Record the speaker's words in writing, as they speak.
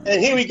And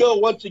here we go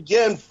once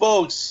again,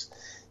 folks.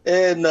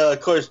 And,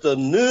 of course, the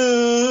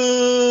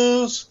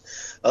news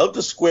of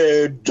the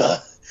square. Duh.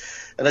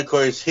 And, of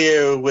course,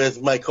 here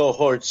with my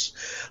cohorts,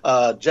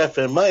 Jeff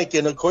and Mike.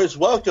 And, of course,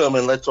 welcome.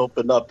 And let's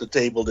open up the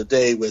table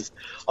today with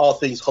all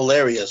things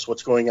hilarious.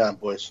 What's going on,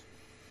 boys?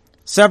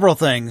 Several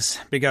things,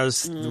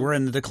 because we're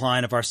in the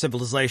decline of our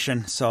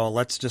civilization. So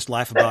let's just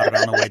laugh about it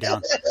on the way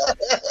down.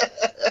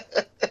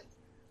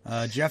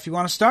 Jeff, you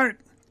want to start?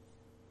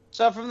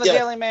 So from the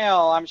Daily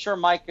Mail, I'm sure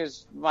Mike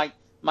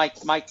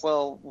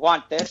will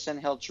want this, and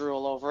he'll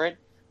drool over it.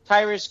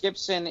 Tyrese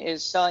Gibson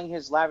is selling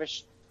his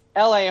lavish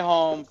L.A.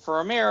 home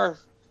for a mere,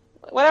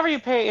 whatever you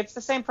pay. It's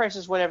the same price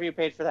as whatever you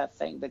paid for that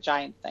thing, the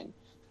giant thing.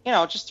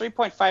 Just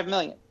 $3.5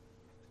 million.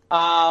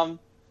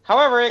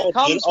 However, it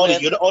comes with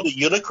the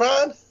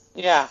Unicron.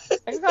 Yeah,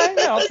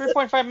 exactly.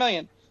 $3.5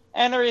 million.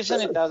 And the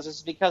reason it does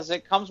is because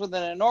it comes with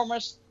an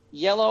enormous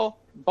yellow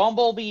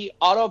Bumblebee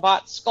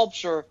Autobot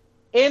sculpture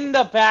in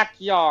the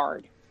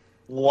backyard.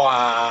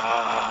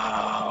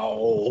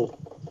 Wow,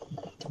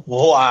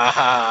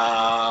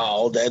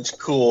 that's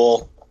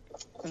cool.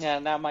 Yeah,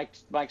 now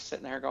Mike's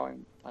sitting there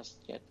going, "Must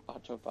get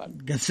Autobot."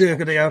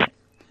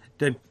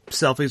 The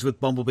selfies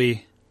with Bumblebee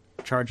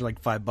charge like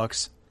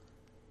 $5.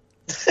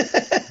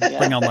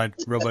 Bring all my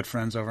robot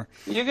friends over.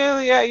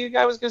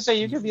 I was gonna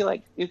say you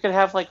could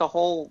have like a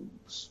whole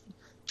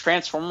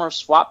Transformer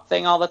swap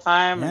thing all the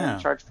time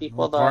and charge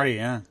people the party.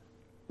 Yeah,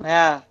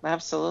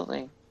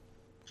 absolutely.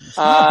 It's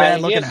not a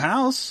bad looking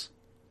house,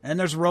 and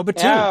there's a robot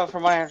too. Yeah,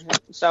 from what I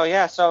understand. So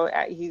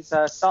he's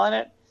selling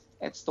it.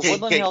 It's the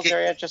Woodland Hills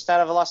area, just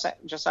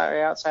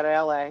outside of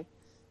LA.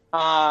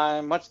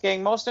 What's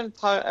getting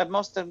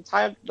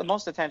the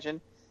most attention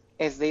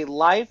is the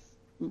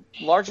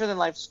larger than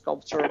life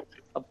sculpture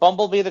of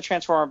Bumblebee the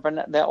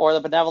Transformer, or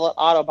the benevolent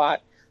Autobot,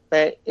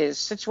 that is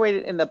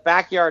situated in the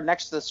backyard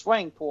next to the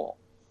swimming pool.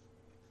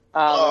 The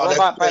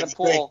robot by the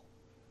pool. Great.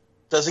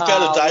 Does it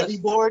got a diving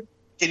board?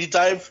 Can you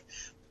dive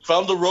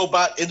from the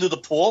robot into the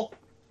pool?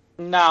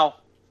 No.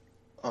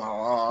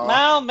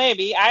 Well,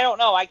 maybe. I don't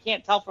know. I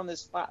can't tell from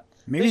this spot.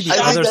 Maybe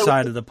the other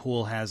side of the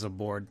pool has a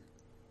board.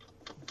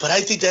 But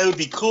I think that would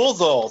be cool,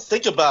 though.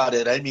 Think about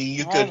it. I mean,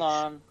 you could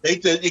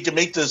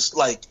make this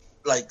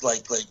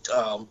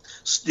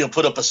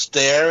put up a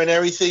stair and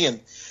everything,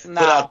 and put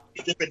out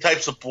different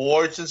types of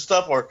boards and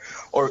stuff, or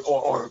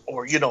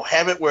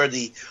have it where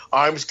the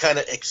arms kind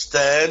of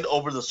extend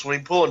over the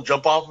swimming pool and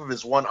jump off of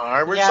his one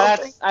arm or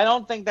something. I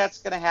don't think that's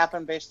going to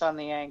happen based on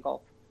the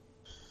angle.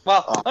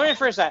 Well, let me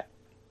rephrase that.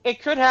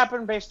 It could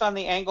happen based on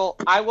the angle.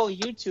 I will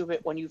YouTube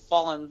it when you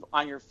fall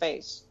on your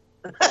face.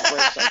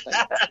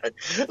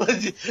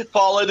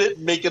 Fall in it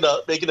and make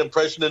an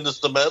impression in the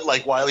cement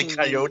like Wile E.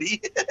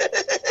 Coyote.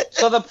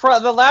 So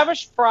the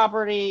lavish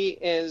property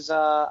is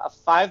a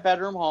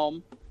 5-bedroom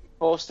home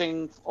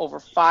boasting over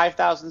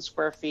 5,000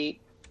 square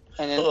feet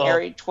and an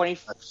area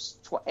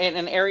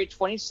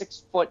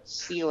 26-foot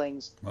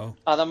ceilings. Wow.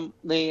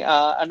 The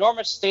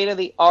enormous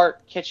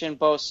state-of-the-art kitchen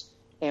boasts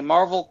a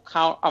marble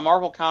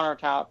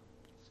countertop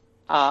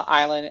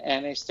island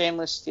and a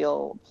stainless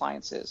steel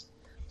appliances.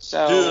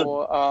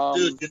 So,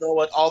 dude, you know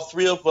what? All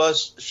three of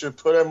us should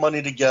put our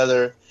money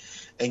together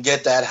and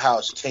get that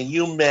house. Can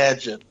you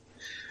imagine?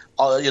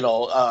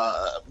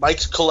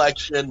 Mike's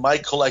collection, my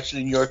collection,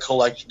 and your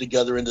collection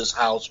together in this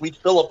house. We'd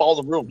fill up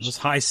all the rooms. Those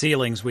high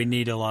ceilings, we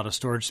need a lot of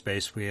storage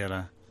space.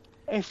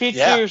 It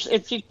features.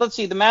 Let's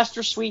see. The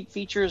master suite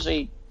features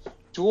a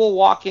dual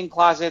walk-in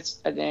closets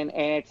and an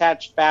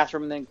attached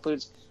bathroom that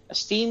includes a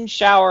steam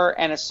shower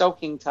and a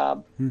soaking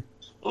tub. Ooh.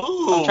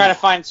 I'm trying to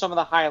find some of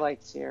the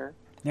highlights here.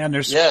 Yeah, and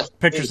there's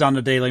pictures on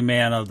the Daily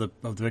Mail of the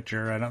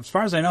picture. And as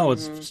far as I know,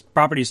 its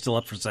property's still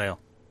up for sale.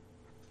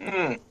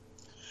 I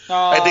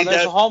think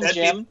there's a home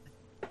gym.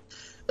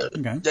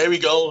 Okay. There we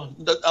go.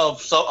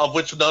 Of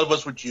which none of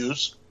us would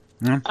use.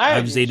 I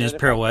was eating his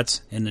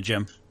pirouettes in the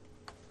gym.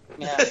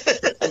 Yeah,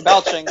 and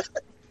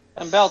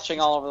belching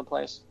all over the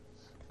place.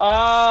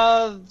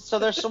 So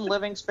there's some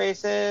living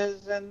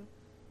spaces and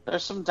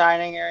there's some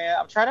dining area.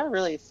 I'm trying to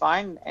really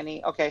find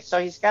any. Okay, so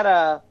he's got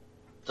a.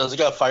 Does it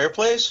got a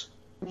fireplace?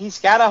 He's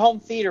got a home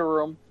theater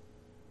room.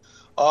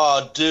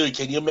 Oh, dude,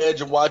 can you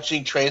imagine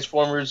watching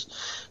Transformers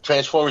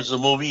the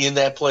movie in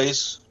that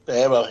place?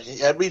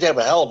 We'd have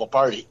a hell of a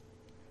party.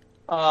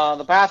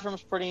 The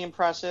bathroom's pretty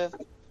impressive.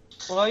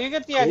 Well, you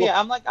get the idea.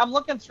 I'm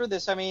looking through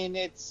this. I mean,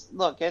 it's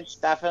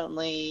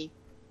definitely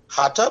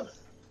hot tub.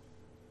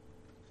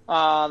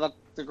 The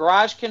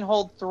garage can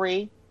hold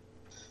 3.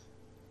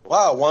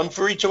 Wow, one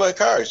for each of our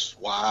cars.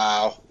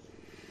 Wow.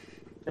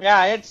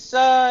 Yeah, it's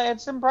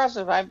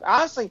impressive.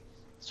 Honestly,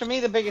 to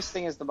me, the biggest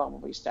thing is the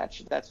Bumblebee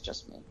statue. That's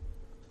just me.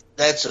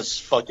 That's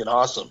just fucking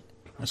awesome.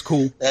 That's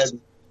cool. That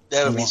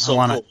would be so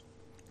cool.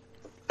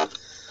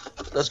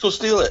 Let's go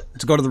steal it.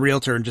 Let's go to the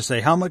realtor and just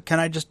say, how much can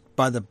I just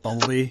buy the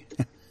Bumblebee?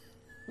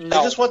 No.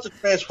 I just want the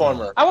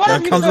Transformer. I wonder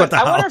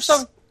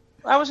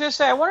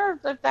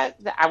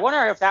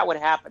if that would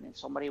happen if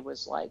somebody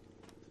was like,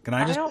 can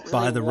I just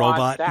buy the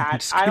robot?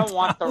 I don't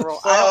want the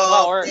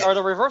robot. Or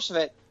the reverse of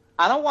it.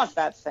 I don't want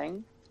that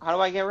thing. How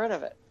do I get rid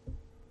of it?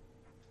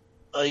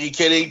 Are you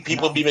kidding?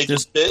 People be making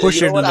just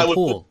push it into the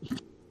pool.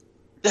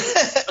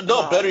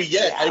 No, better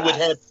yet, I would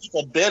have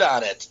people bid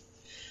on it.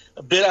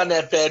 Bid on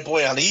that bad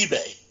boy on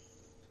eBay.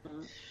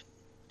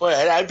 Boy,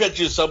 I bet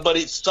you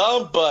somebody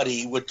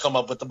would come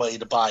up with the money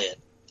to buy it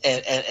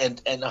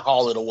and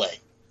haul it away.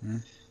 Mm-hmm.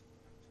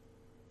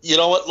 You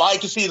know what?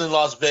 Like you see it in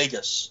Las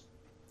Vegas.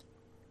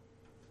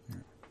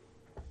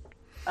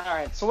 All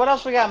right. So what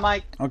else we got,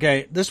 Mike?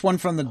 Okay, this one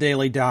from the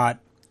Daily Dot.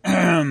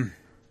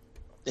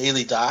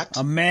 Daily Dot?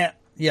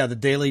 The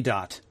Daily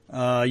Dot.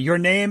 Your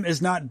name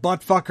is not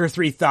Buttfucker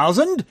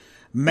 3000.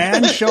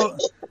 Man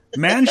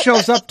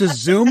shows up to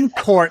Zoom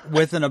court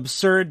with an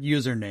absurd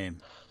username.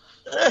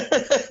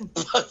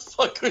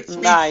 Buttfucker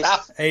 3000.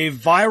 Nice. A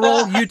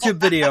viral YouTube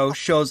video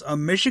shows a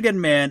Michigan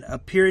man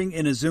appearing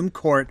in a Zoom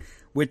court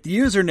with the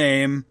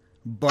username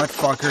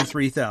Buttfucker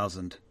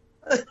 3000.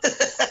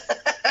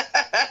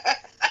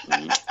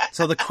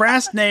 So the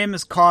crass name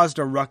has caused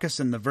a ruckus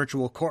in the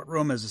virtual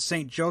courtroom as the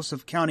St.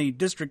 Joseph County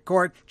District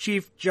Court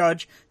Chief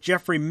Judge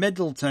Jeffrey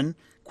Middleton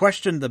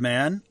questioned the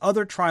man.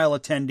 Other trial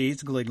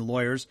attendees, including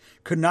lawyers,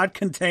 could not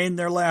contain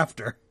their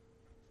laughter.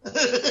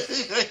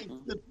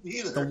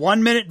 The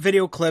 1-minute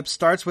video clip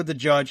starts with the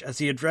judge as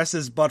he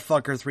addresses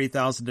Buttfucker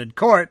 3000 in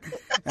court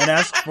and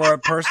asks for a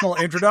personal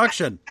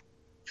introduction.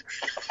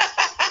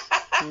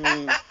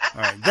 All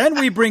right, then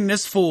we bring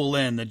this fool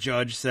in, the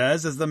judge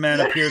says, as the man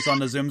appears on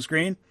the Zoom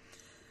screen.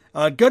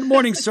 Good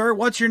morning, sir.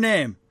 What's your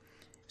name?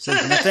 He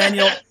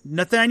says,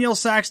 Nathaniel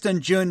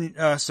Saxton,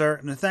 sir.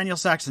 Nathaniel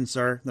Saxton,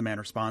 sir, the man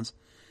responds.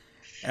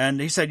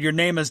 And he said, your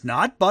name is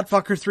not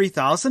Buttfucker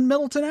 3000,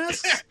 Middleton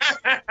asks.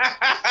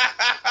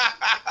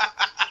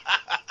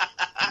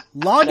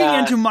 Logging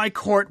into my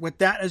court with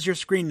that as your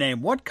screen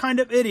name. What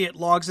kind of idiot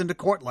logs into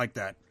court like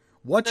that?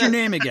 What's your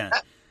name again?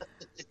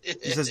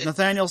 He says,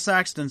 Nathaniel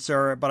Saxton,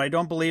 sir, but I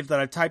don't believe that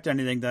I've typed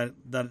anything that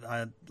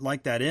I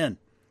like that in.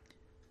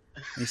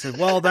 He said,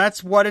 well,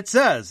 that's what it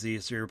says. He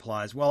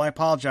replies, well, I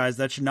apologize.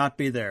 That should not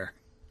be there.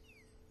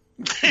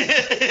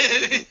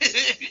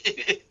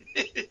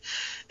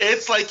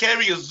 It's like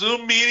having a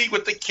Zoom meeting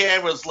with the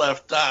cameras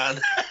left on.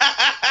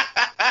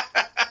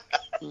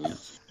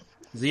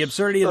 The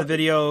absurdity of the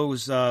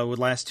videos would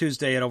last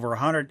Tuesday at over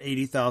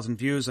 180,000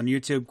 views on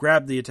YouTube,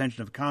 grabbed the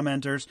attention of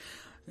commenters.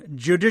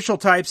 Judicial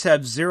types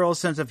have zero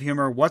sense of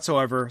humor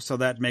whatsoever, so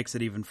that makes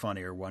it even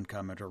funnier, one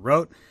commenter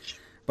wrote.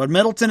 But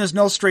Middleton is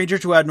no stranger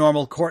to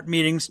abnormal court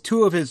meetings.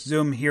 2 of his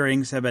Zoom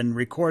hearings have been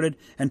recorded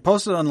and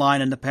posted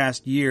online in the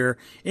past year.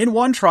 In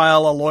one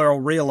trial, a lawyer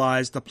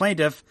realized the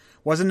plaintiff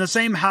was in the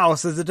same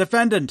house as the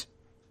defendant.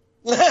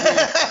 Wow.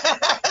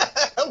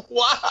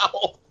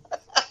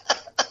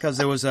 Because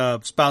there was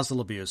spousal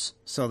abuse.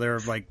 So they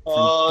were like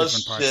from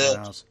different parts of the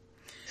house.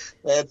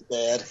 That's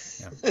bad.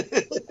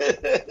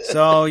 Yeah.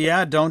 So,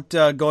 yeah, don't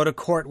go to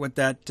court with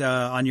that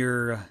on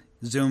your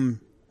Zoom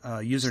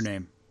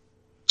username.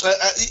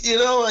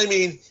 I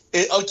mean,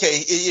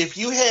 okay, if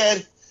you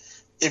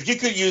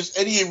could use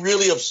any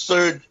really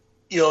absurd,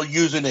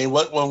 username,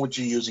 what one would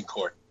you use in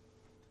court?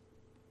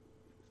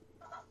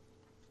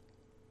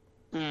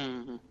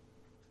 I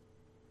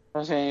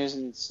was going to use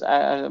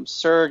an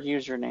absurd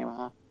username,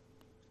 huh?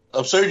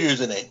 Absurd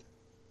username.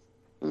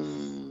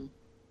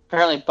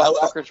 Apparently,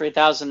 Buttfucker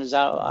 3000 is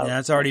out. Yeah,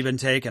 it's already been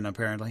taken,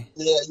 apparently.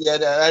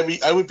 Yeah,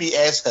 I would be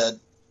Asshead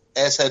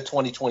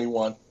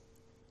 2021.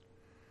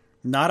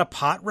 Not a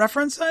pot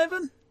reference,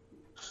 Ivan?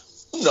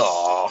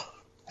 No,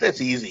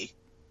 that's easy.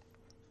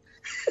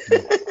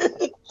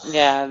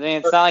 Yeah, I mean,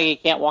 it's not like you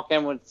can't walk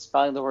in with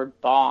spelling the word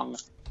bong.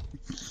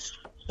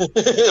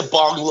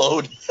 Bong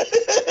load.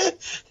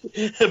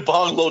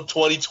 Bong load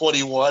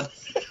 2021.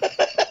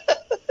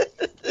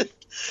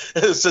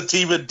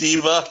 Sativa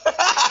Diva.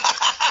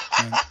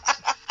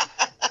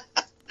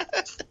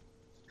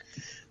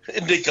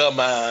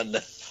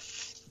 Indicaman.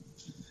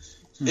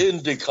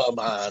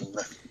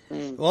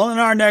 Well, in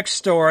our next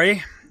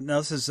story, now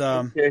this is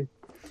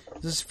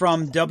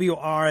from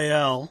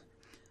WRAL.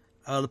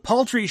 The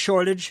poultry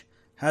shortage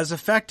has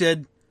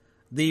affected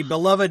the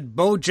beloved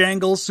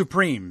Bojangles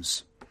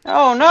Supremes.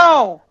 Oh,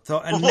 no! So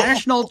a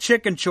national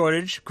chicken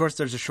shortage, of course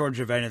there's a shortage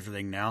of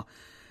anything now,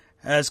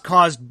 has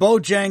caused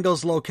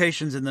Bojangles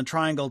locations in the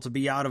Triangle to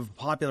be out of a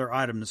popular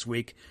item this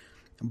week.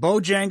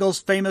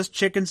 Bojangles' famous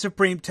chicken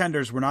supreme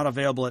tenders were not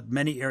available at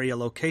many area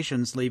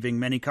locations, leaving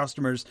many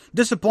customers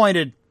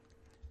disappointed.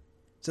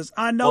 It says,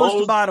 I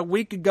noticed about a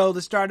week ago they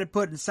started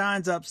putting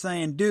signs up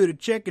saying, due to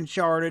chicken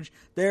shortage,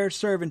 they're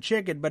serving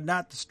chicken, but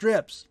not the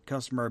strips,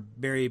 customer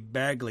Barry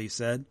Bagley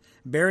said.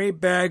 Barry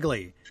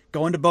Bagley,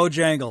 going to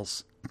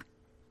Bojangles.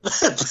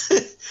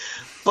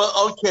 But,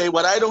 okay,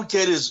 what I don't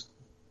get is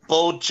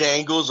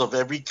Bojangles of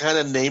every kind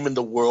of name in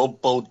the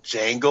world,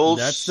 Bojangles.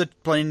 That's the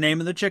plain name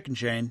of the chicken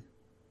chain.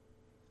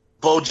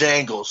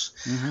 Bojangles.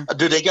 Mm-hmm.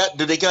 Do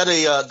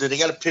they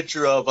got a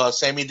picture of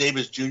Sammy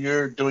Davis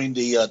Jr. doing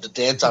the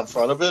dance on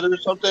front of it or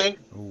something?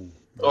 Ooh.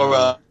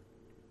 Or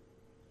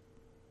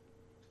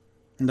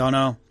don't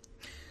know.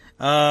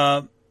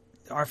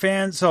 Our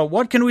fans. So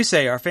what can we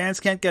say? Our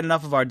fans can't get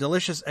enough of our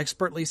delicious,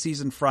 expertly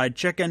seasoned fried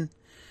chicken.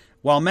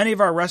 While many of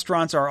our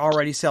restaurants are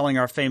already selling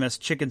our famous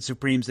Chicken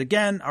Supremes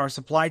again, our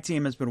supply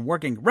team has been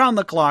working round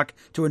the clock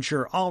to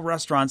ensure all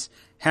restaurants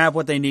have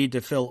what they need to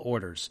fill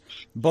orders.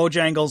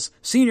 Bojangles'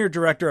 Senior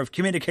Director of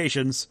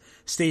Communications,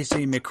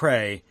 Stacy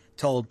McCrae,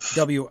 told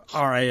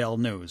WRAL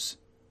News.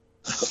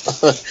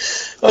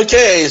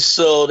 Okay,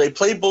 so they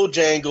play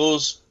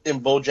Bojangles in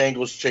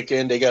Bojangles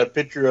Chicken. They got a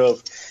picture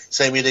of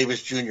Sammy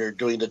Davis Jr.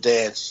 doing the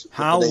dance.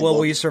 How will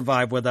we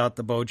survive without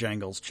the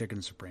Bojangles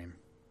Chicken Supreme?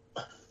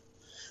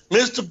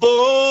 Mr.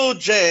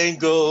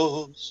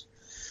 Bojangles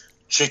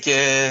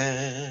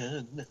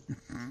Chicken.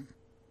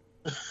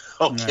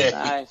 Okay.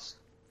 Nice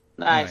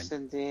Right.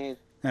 indeed.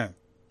 Yeah.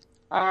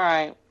 All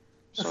right.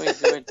 So we do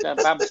it. They had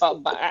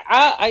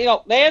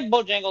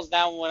Bojangles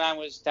down when I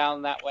was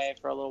down that way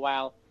for a little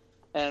while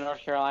in the North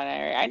Carolina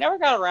area. I never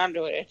got around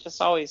to it. It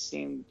just always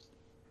seemed,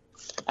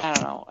 I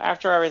don't know.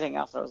 After everything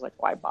else, I was like,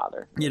 why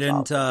bother? You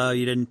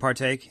didn't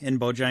partake in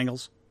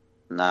Bojangles?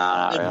 No,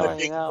 not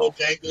really. No.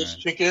 Bojangles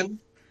Chicken.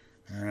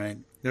 All right.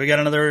 Do we got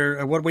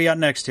another? What do we got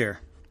next here?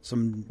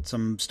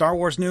 Some Star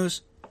Wars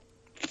news.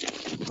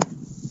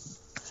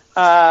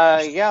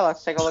 Yeah.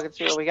 Let's take a look and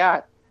see what we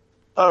got.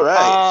 All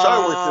right.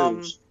 Star Wars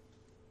news.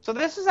 So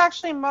this is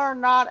actually more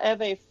not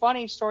of a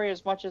funny story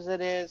as much as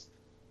it is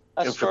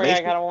a story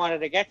I kind of wanted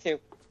to get to.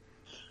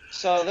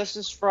 So this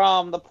is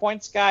from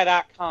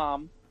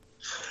thepointsguy.com.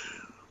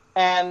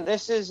 And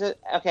this is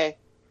okay.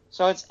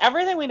 So it's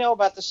everything we know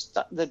about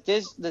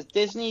the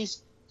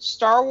Disney's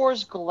Star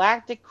Wars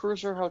Galactic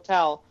Cruiser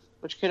Hotel,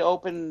 which could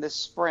open this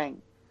spring.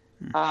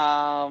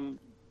 And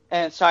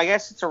so I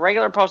guess it's a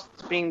regular post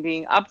that's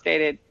being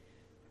updated,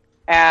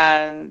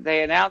 and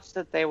they announced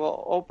that they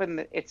will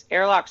open its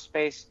airlock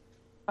space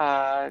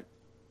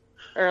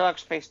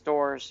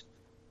doors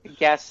to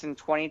guests in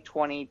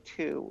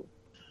 2022.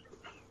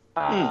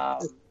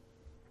 The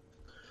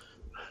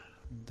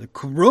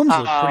rooms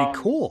look pretty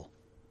cool.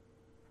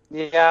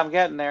 Yeah, I'm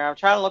getting there. I'm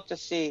trying to look to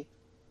see.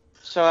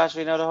 So as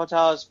we know, the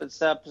hotel has been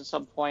set up at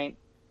some point.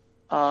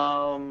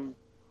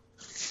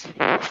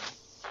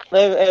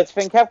 It's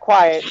been kept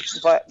quiet,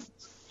 but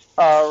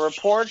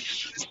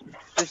reports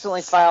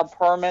recently filed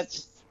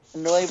permits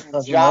and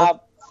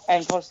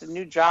posted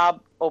new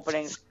job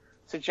openings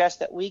suggest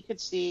that we could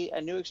see a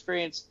new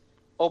experience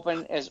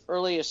open as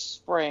early as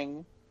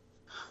spring.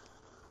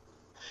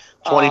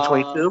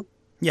 2022?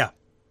 Yeah.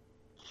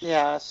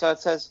 Yeah, so it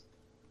says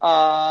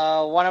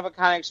one of a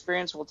kind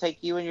experience will take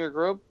you and your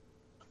group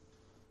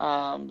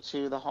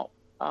to the home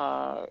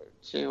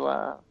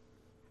to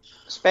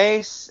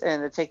space,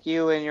 and to take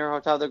you and your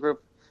hotel the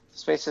group to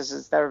spaces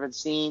that's never been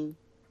seen.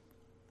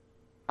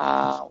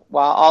 While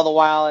all the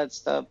while it's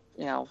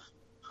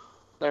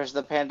there's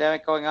the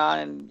pandemic going on,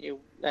 and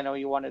I know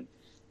you wanted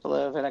to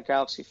live in a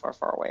galaxy far,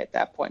 far away at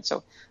that point.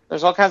 So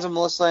there's all kinds of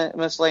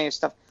miscellaneous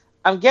stuff.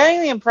 I'm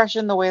getting the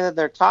impression, the way that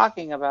they're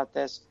talking about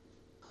this,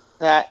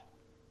 that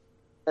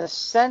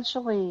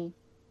essentially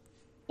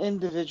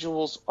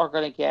individuals are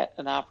going to get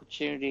an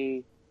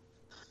opportunity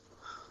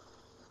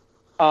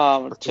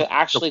to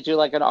actually do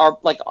like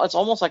it's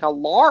almost like a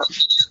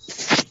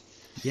LARP.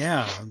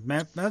 Yeah,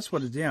 that's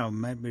what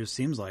it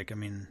seems like. I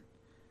mean,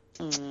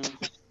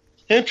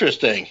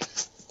 interesting.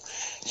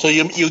 So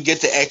you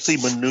get to actually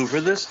maneuver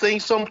this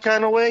thing some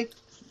kind of way?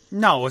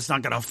 No, it's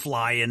not going to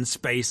fly in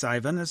space,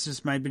 Ivan. It's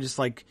just maybe just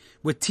like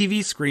with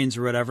TV screens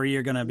or whatever.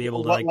 You're going to be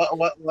able to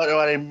What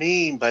I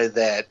mean by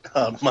that,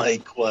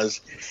 Mike,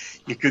 was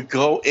you could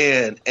go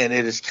in and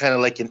it is kind of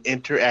like an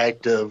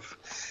interactive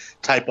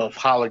type of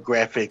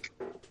holographic,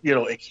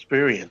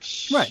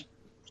 experience. Right.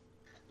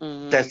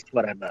 That's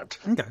what I meant.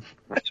 Okay.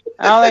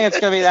 I don't think it's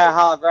going to be that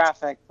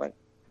holographic, but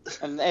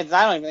I don't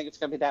even think it's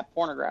going to be that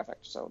pornographic.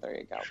 So there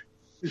you go.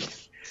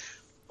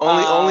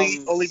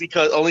 Only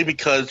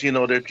because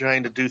they're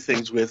trying to do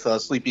things with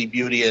Sleeping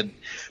Beauty and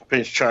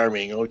Prince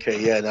Charming. Okay,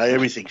 yeah, now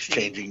everything's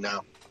changing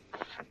now.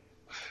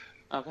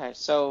 Okay,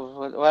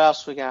 so what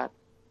else we got?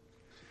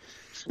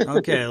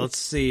 Okay, let's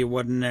see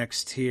what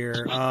next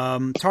here.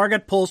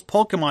 Target pulls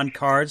Pokemon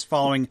cards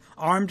following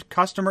armed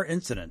customer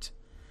incident.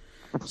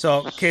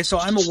 So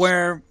I'm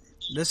aware.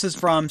 This is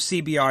from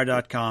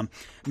CBR.com.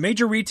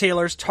 Major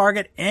retailers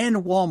Target and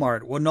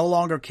Walmart will no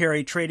longer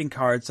carry trading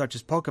cards such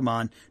as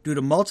Pokemon due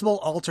to multiple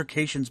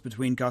altercations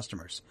between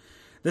customers.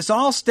 This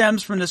all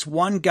stems from this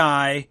one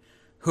guy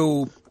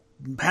who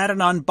had an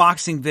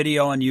unboxing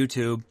video on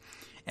YouTube,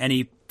 and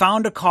he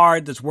found a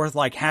card that's worth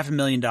like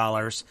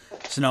 $500,000.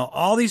 So now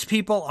all these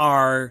people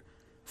are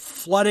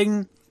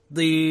flooding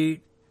the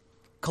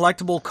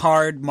collectible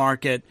card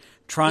market,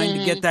 trying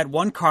to get that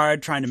one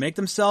card, trying to make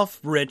themselves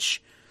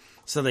rich.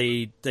 So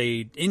they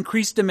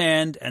increase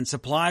demand, and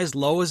supply is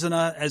low as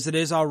it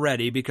is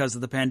already because of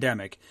the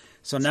pandemic.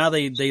 So now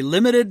they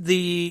limited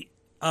the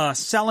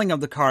selling of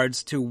the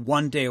cards to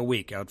 1 day a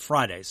week, out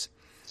Fridays.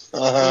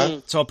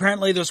 So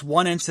apparently there's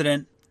one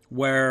incident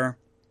where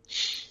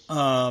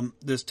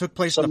this took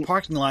place in the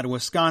parking lot in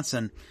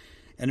Wisconsin,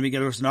 and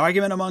there was an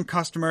argument among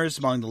customers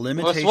among the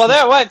limitations.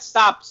 Well,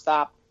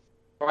 stop.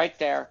 Right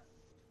there.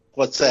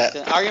 What's that?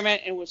 It's an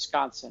argument in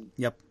Wisconsin.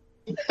 Yep.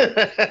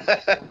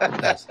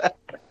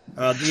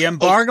 The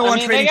embargo on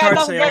trading card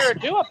sales. They got nothing better to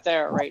do up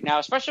there right now,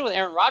 especially with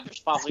Aaron Rodgers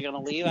possibly going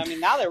to leave. I mean,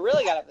 now they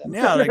really got it.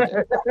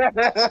 Yeah.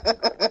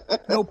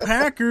 No,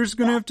 Packers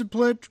going to have to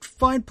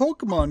find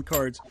Pokemon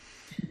cards.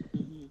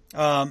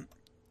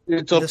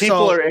 So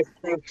people are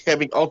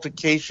having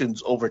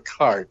altercations over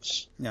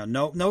cards. Yeah,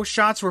 no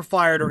shots were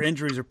fired or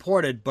injuries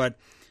reported, but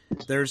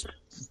there's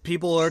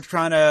people are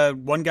trying to.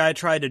 One guy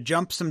tried to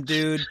jump some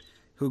dude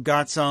who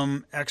got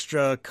some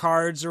extra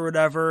cards or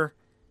whatever,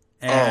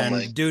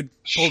 and dude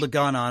pulled a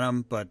gun on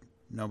him, but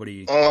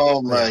nobody.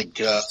 Oh my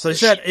god! So they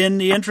said, in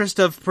the interest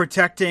of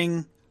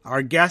protecting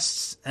our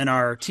guests and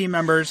our team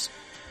members,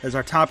 is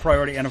our top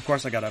priority. And of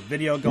course, I got a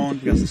video going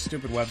because of the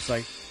stupid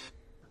website.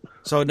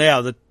 So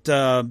now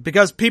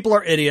because people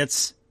are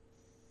idiots,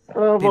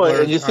 people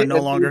are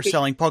no longer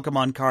selling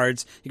Pokemon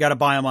cards. You got to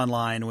buy them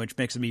online, which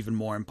makes them even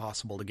more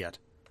impossible to get.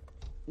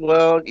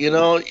 Well,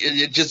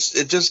 it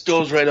just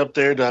goes right up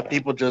there to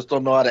people just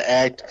don't know how to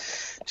act.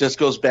 Just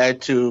goes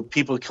back to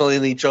people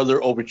killing each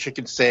other over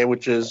chicken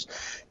sandwiches.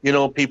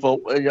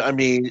 People. I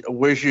mean,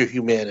 where's your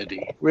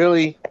humanity?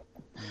 Really?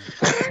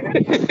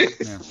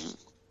 Yeah.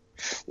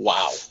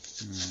 Wow.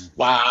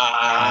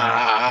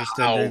 Wow.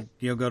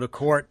 You'll go to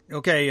court.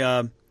 Okay,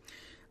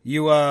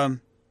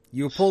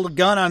 you pulled a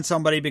gun on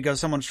somebody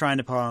because someone's trying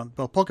to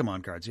pull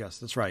Pokemon cards. Yes,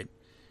 that's right.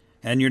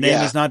 And your name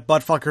is not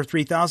Buttfucker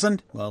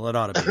 3000? Well, it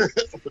ought to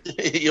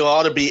be. You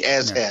ought to be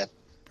asshat.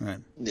 Right.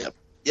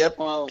 Yep.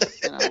 Well,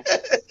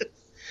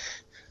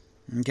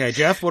 Okay,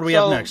 Jeff, what do we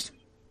have next?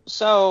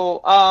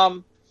 So,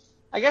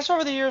 I guess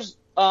over the years,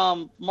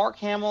 Mark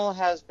Hamill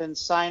has been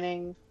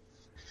signing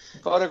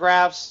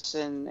photographs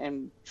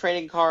and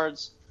trading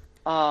cards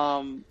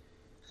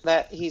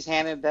that he's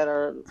handed that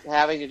are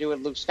having to do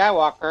with Luke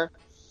Skywalker.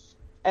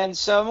 And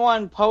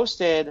someone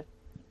posted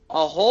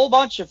a whole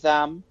bunch of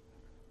them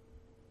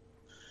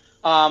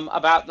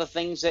about the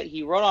things that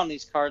he wrote on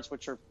these cards,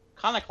 which are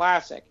kind of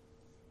classic.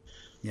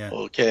 Yeah.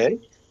 Okay.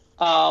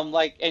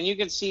 And you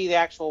can see the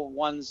actual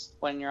ones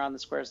when you're on the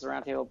Squares of the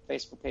Roundtable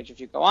Facebook page if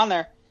you go on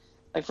there.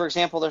 Like, for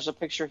example, there's a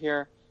picture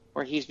here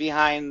where he's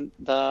behind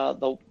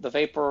the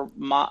vapor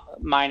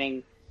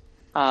mining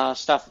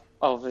stuff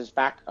of his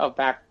back's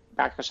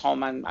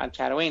home on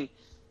Tatooine.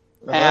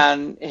 Uh-huh.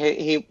 And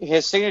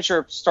his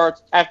signature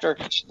starts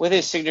with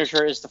his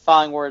signature is the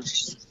following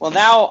words: "Well,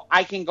 now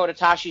I can go to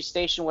Tashi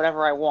Station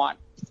whatever I want."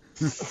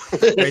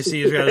 I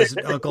see he's got his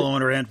Uncle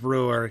Owen or Aunt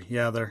Beru,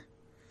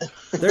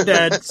 they're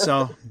dead,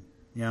 so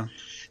yeah.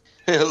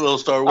 A little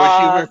Star Wars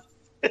humor.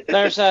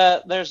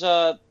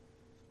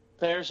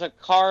 There's a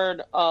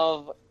card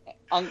of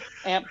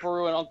Aunt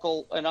Beru and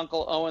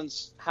Uncle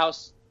Owen's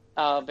house,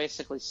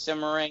 basically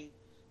simmering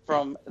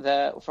from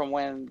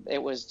when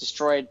it was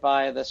destroyed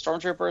by the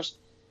stormtroopers,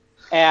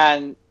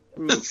 and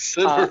Mark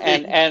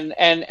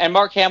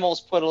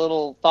Hamill's put a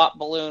little thought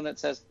balloon that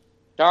says,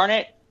 "Darn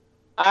it,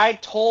 I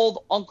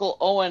told Uncle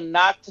Owen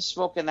not to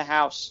smoke in the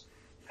house."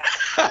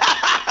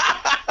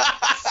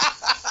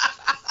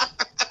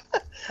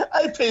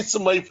 I paid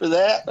some money for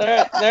that.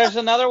 There's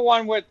another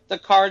one where the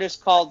card is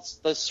called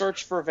 "The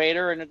Search for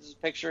Vader," and it's a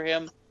picture of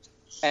him,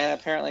 and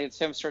apparently it's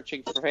him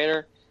searching for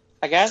Vader,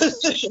 I guess.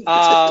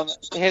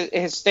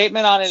 His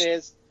statement on it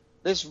is,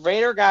 "This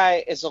Vader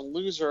guy is a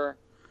loser.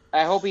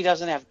 I hope he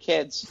doesn't have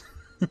kids."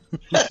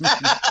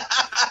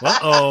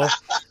 Uh-oh.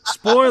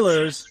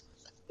 Spoilers.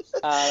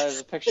 There's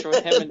a picture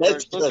with him and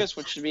George Lucas,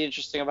 which should be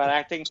interesting about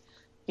acting.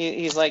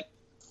 He's like,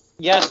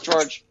 "Yes,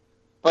 George,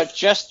 but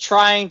just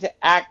try to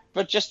act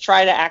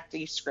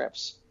these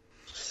scripts."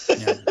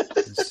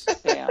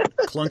 Yeah.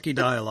 Clunky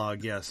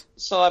dialogue, yes.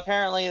 So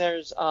apparently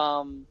there's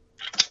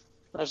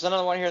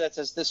another one here that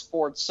says, "This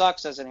Ford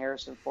sucks," as in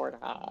Harrison Ford.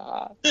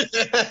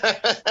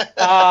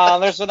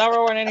 There's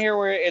another one in here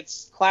where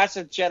it's class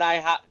of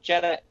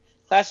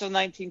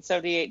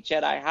 1978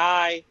 Jedi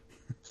High.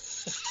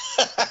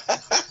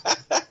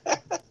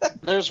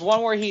 There's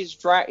one where he's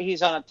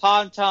on a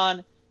tauntaun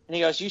and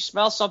he goes, "You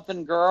smell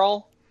something,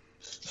 girl."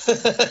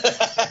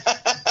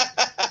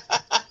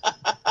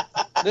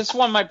 This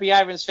one might be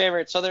Ivan's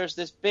favorite. So there's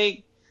this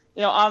big,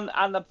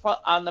 on the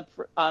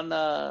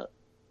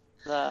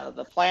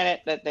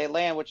planet that they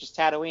land, which is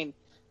Tatooine.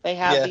 They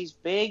have these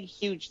big,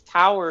 huge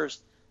towers,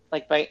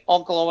 like by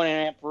Uncle Owen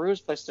and Aunt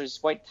Beru's place.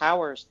 There's white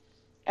towers,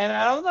 and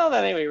I don't know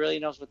that anybody really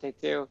knows what they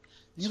do.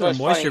 They're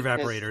moisture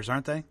evaporators,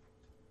 aren't they?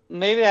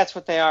 Maybe that's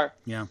what they are.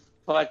 Yeah.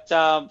 But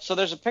so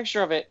there's a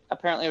picture of it.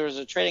 Apparently, it was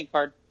a trading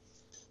card,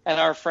 and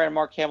our friend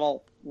Mark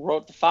Hamill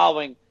wrote the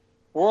following: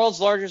 "World's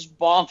largest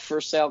bong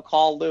for sale.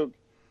 Call Luke.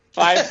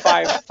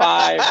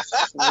 555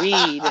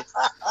 weed."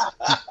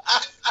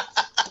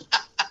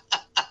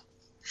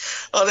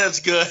 Oh, that's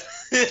good.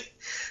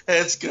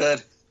 That's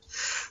good.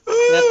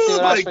 Let's see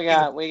what else we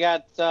got. We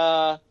got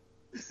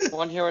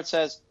one here where it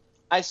says,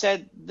 "I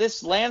said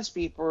this land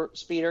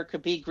speeder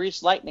could be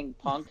Grease Lightning,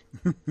 punk."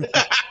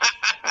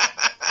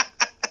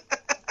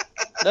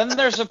 Then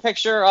there's a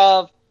picture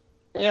of,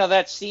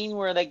 that scene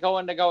where they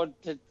go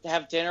to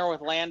have dinner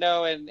with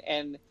Lando and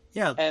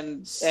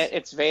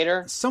it's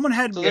Vader. Someone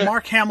had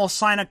Mark Hamill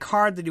sign a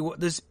card that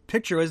this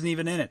picture isn't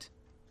even in it.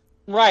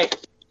 Right.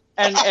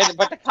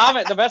 But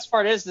the best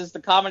part is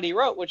the comment he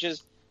wrote, which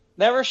is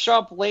never show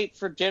up late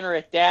for dinner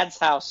at Dad's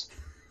house.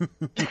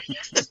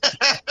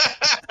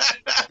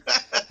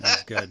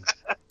 That's good.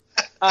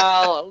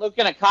 Luke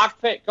in a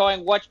cockpit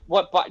going,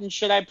 what button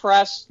should I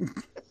press?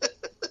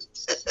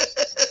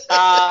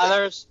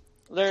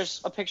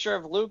 There's a picture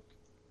of Luke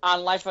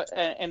on Life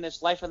in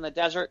this Life in the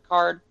Desert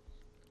card,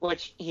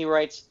 which he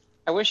writes,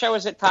 I wish I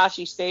was at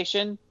Tashi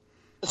Station.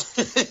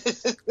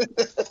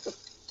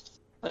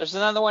 There's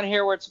another one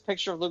here where it's a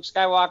picture of Luke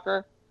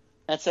Skywalker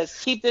that says,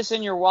 keep this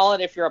in your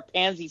wallet if you're a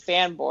pansy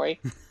fanboy.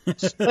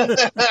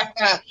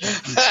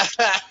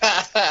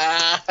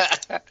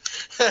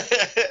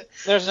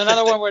 There's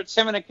another one where it's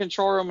him in a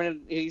control room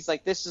and he's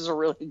like, this is a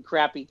really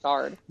crappy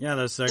card. Yeah,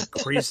 there's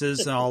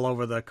creases all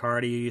over the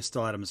card. You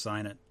still had him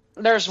sign it.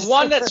 There's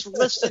one that's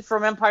listed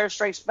from Empire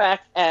Strikes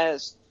Back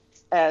as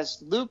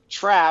Luke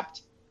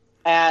trapped,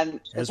 and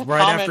it's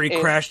right after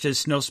he crashed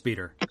his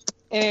snowspeeder.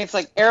 And it's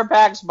like,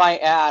 airbags my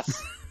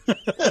ass.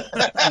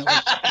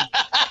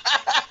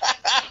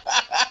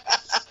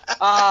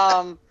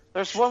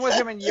 There's one with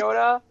him and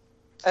Yoda,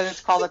 and it's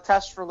called A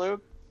Test for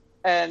Luke.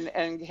 And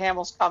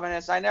Hamill's comment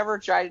is, I never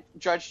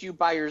judged you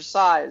by your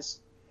size.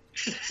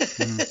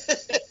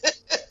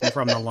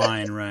 From the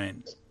line, right.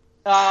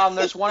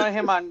 There's one of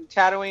him on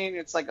Tatooine.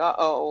 It's like,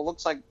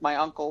 looks like my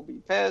uncle will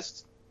be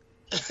pissed.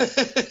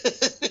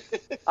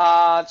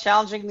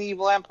 Challenging the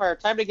evil empire.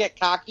 Time to get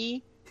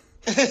cocky.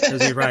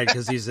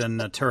 Because he's in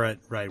the turret,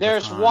 right.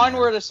 There's one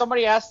where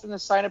somebody asked him to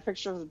sign a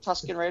picture of the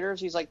Tusken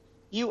Raiders. He's like,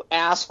 you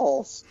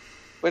assholes.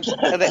 With the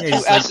two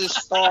S's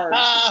stars.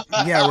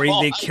 Yeah,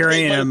 where they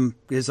carry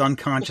his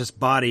unconscious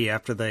body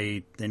after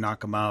they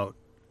knock him out.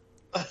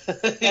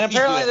 And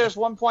apparently there's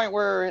one point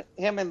where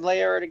him and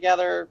Leia are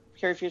together,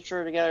 Carrie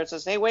Fisher are together. It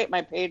says, hey, wait,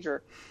 my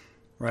pager.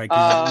 Right,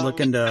 because he's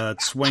looking to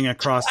swing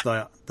across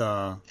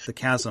the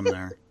chasm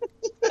there.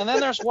 And then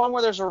there's one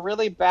where there's a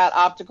really bad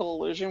optical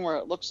illusion where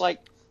it looks like,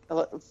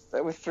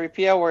 with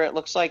 3PO, where it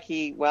looks like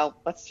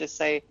let's just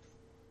say,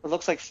 it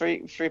looks like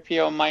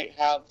 3PO might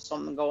have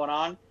something going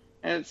on.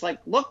 And it's like,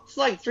 looks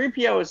like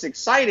 3PO is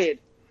excited.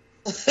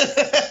 I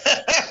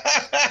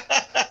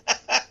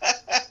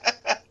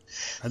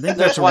think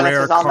that's a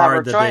rare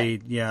card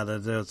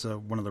that's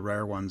one of the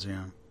rare ones,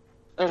 yeah.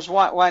 There's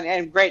one,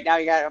 and great, now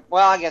you got,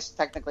 I guess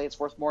technically it's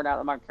worth more now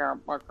that Mark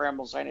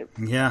Hamill signed it.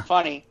 Yeah.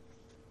 Funny.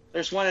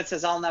 There's one that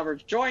says, I'll never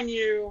join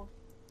you.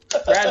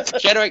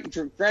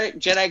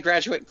 Jedi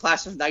graduate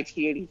class of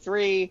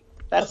 1983.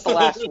 That's the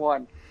last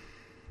one.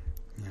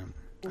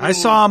 I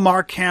saw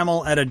Mark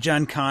Hamill at a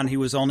Gen Con. He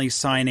was only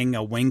signing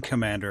a Wing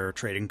Commander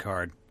trading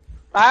card.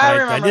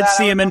 I did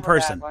see him in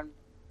person.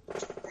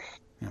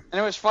 Yeah.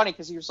 And it was funny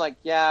because he was like,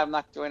 yeah, I'm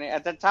not doing it.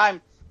 At that time,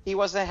 he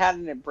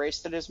hadn't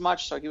embraced it as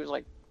much, so he was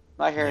like,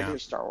 I'm not here to do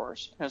Star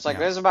Wars. And it's like,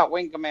 this is about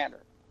Wing Commander.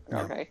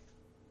 Okay.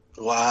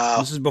 Wow.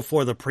 This is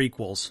before the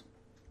prequels.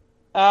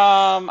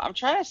 I'm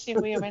trying to see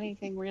if we have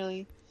anything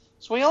really.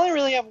 So we only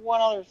really have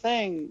one other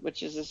thing,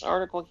 which is this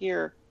article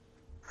here.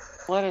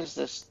 What is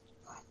this?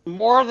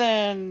 Hold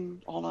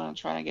on, I'm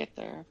trying to get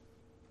there.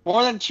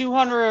 More than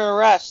 200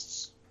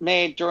 arrests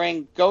made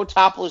during Go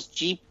Topless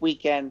Jeep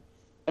weekend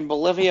in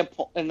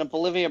the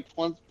Bolivia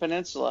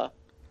Peninsula.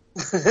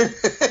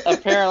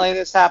 Apparently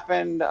this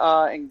happened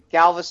in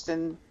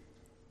Galveston.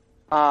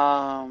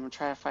 I'm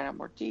trying to find out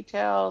more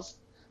details.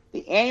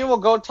 The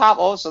annual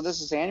so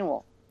this is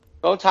annual.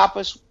 Go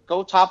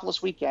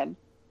Topless weekend.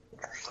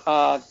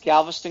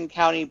 Galveston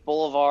County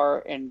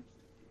Boulevard in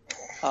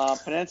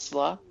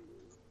Peninsula.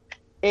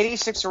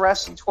 86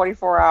 arrests in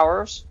 24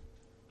 hours.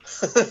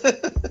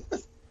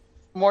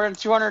 More than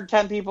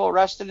 210 people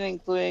arrested,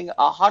 including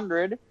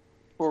 100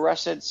 who were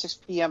arrested at 6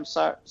 p.m.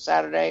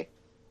 Saturday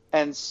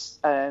and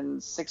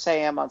 6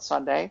 a.m. on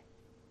Sunday.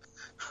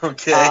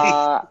 Okay.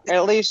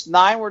 At least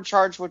 9 were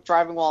charged with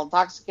driving while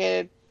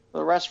intoxicated.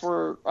 The rest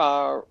were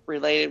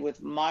related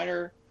with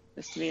minor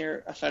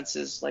misdemeanor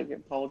offenses like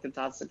public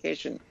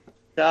intoxication.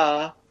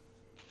 Duh.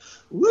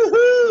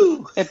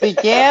 Woohoo! It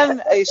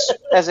began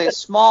as a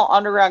small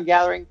underground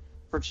gathering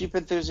for Jeep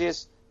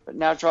enthusiasts, but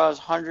now draws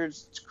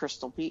hundreds to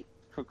Crystal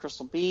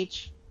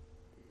Beach.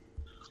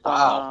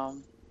 Wow.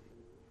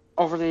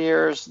 Over the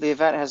years, the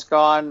event has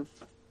gotten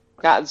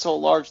so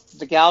large that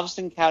the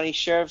Galveston County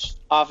Sheriff's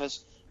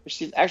Office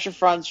received extra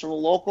funds from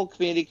local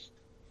county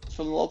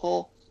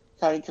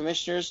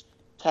commissioners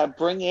to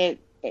bring in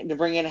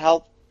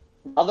help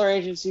from other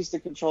agencies to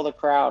control the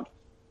crowd.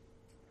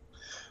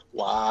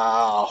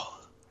 Wow.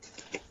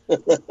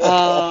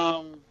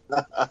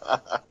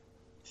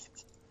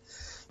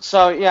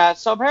 So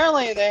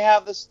apparently they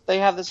have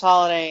this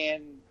holiday,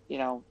 and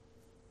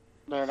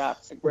they're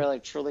not really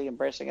truly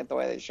embracing it the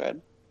way they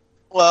should.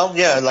 Well,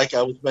 yeah, like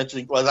I was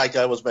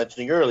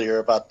mentioning earlier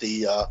about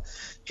the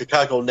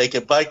Chicago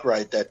Naked Bike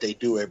Ride that they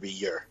do every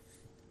year.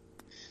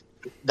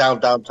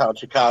 Downtown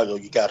Chicago,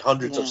 you got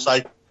hundreds of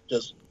cyclists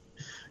just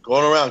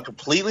going around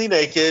completely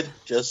naked,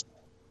 just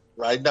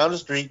riding down the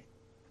street,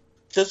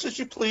 just as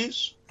you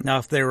please. Now,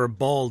 if they were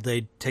bold,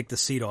 they'd take the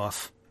seat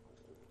off.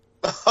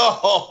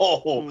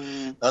 Oh,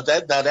 now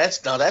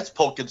that's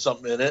poking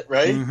something in it,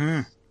 right?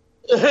 Mm-hmm.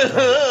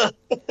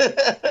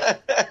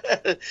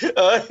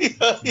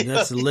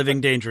 That's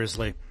living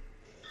dangerously.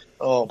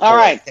 Oh, all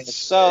right.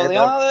 So the only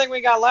other thing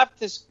we got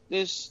left is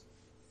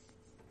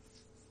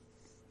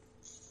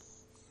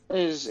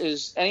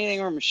anything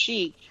from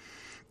Sheik.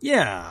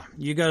 Yeah,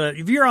 you gotta.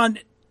 If you're on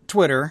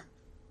Twitter,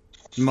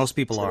 most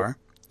people are.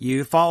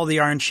 You follow the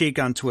Iron Sheik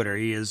on Twitter.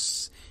 He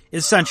is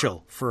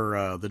essential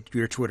for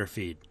your Twitter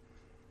feed.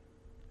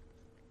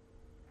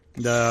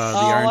 The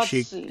Iron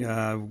Sheik.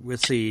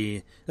 Let's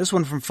see. This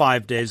one from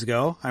 5 days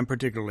ago. I'm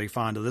particularly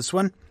fond of this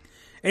one.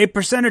 A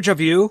percentage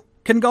of you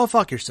can go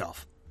fuck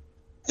yourself.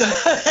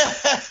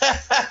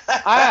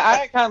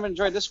 I kind of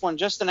enjoyed this one.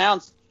 Just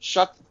announced.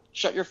 Shut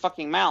your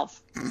fucking mouth.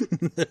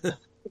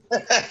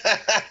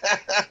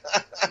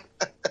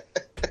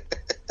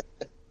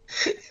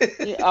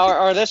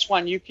 or this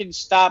one. You can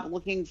stop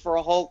looking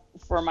for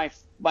my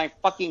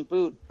fucking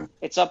boot.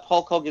 It's up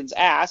Hulk Hogan's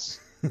ass.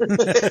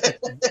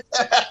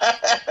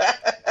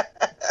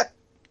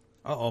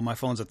 Uh-oh, my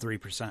phone's at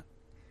 3%.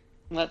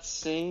 Let's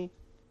see.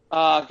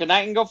 Good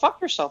night and go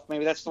fuck yourself.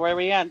 Maybe that's the way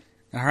we end.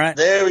 All right.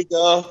 There we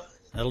go.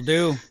 That'll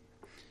do.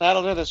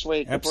 That'll do this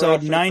week.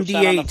 Episode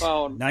 98.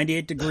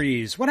 98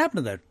 Degrees. What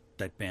happened to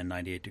that band,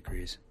 98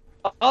 Degrees?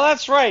 Oh,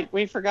 that's right.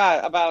 We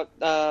forgot about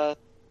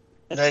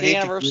it's the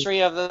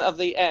anniversary of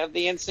the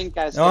NSYNC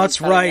guys. Oh,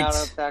 that's right. Out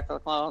of Attack of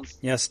the Clones.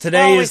 Yes,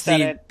 today is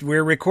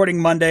we're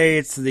recording Monday.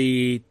 It's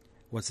the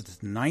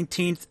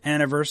 19th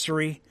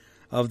anniversary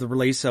of the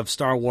release of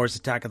Star Wars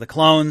Attack of the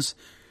Clones.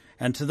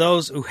 And to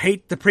those who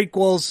hate the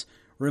prequels,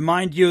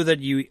 remind you that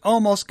you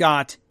almost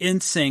got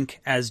NSYNC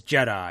as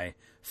Jedi.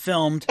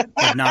 Filmed,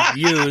 but not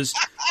used.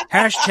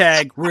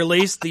 #,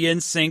 release the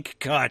NSYNC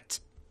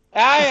cut.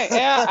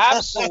 Yeah,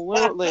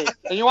 absolutely.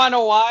 And you want to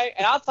know why?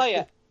 And I'll tell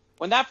you,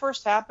 when that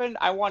first happened,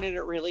 I wanted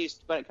it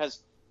released, but because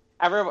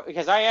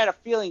I had a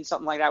feeling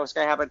something like that was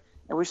going to happen.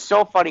 It was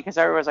so funny because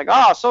everyone was like,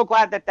 "Oh, so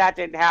glad that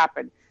didn't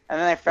happen." And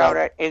then I found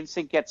out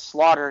NSYNC gets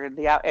slaughtered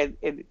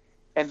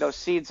in those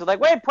scenes. So like,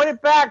 wait, put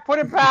it back.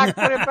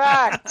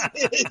 Yeah.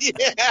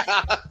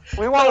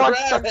 We want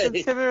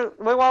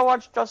to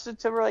watch Justin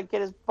Timberlake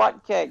get his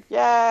butt kicked.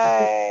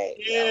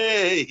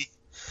 Yay!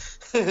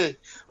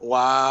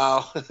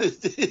 Wow.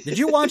 Did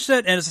you watch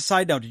that? And as a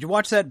side note, did you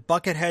watch that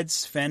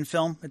Bucketheads fan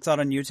film? It's out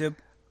on YouTube.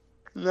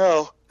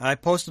 No. I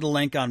posted a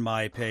link on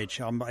my page.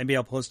 Maybe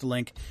I'll post a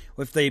link.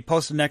 If they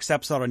post the next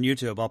episode on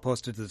YouTube, I'll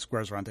post it to the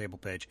Squares Roundtable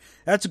page.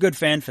 That's a good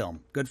fan film.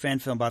 Good fan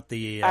film about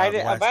the. By the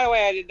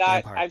way, I did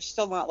not. Vampire. I've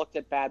still not looked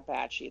at Bad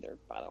Batch either.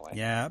 By the way.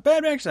 Yeah,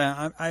 Bad Batch.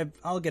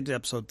 I'll get to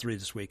episode 3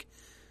 this week.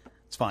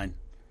 It's fine.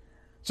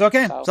 So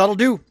okay, so that'll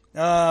do.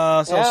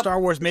 Star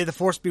Wars. May the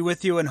Force be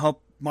with you, and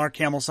hope Mark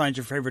Hamill signs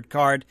your favorite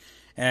card,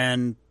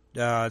 and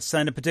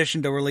send a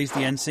petition to release the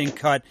NSYNC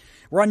cut.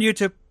 We're on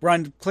YouTube.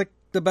 Click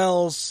the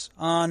bells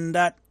on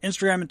that,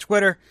 Instagram and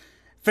Twitter.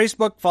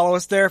 Facebook, follow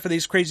us there for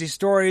these crazy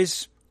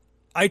stories.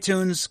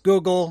 iTunes,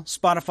 Google,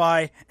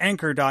 Spotify,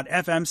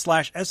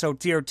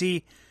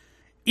 anchor.fm/SOTRT.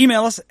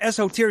 Email us,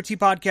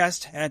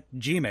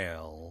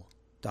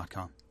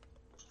 SOTRTpodcast@gmail.com.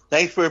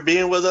 Thanks for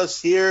being with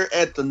us here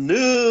at the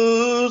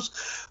News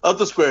of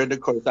the Square. And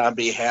of course, on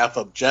behalf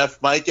of Jeff,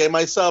 Mike, and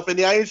myself, and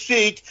the Iron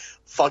Sheik,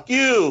 fuck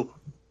you.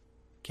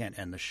 Can't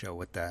end the show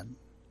with that.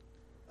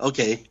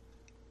 Okay.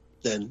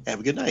 Then have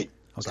a good night.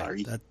 Okay,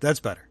 sorry. That's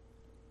better.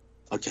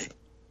 Okay.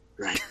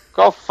 Right.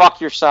 Go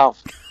fuck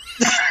yourself.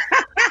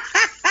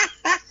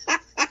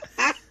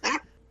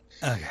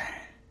 Okay.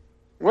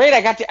 Wait,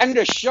 I got to end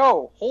the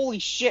show. Holy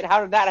shit,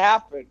 how did that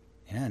happen?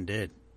 Yeah, it did.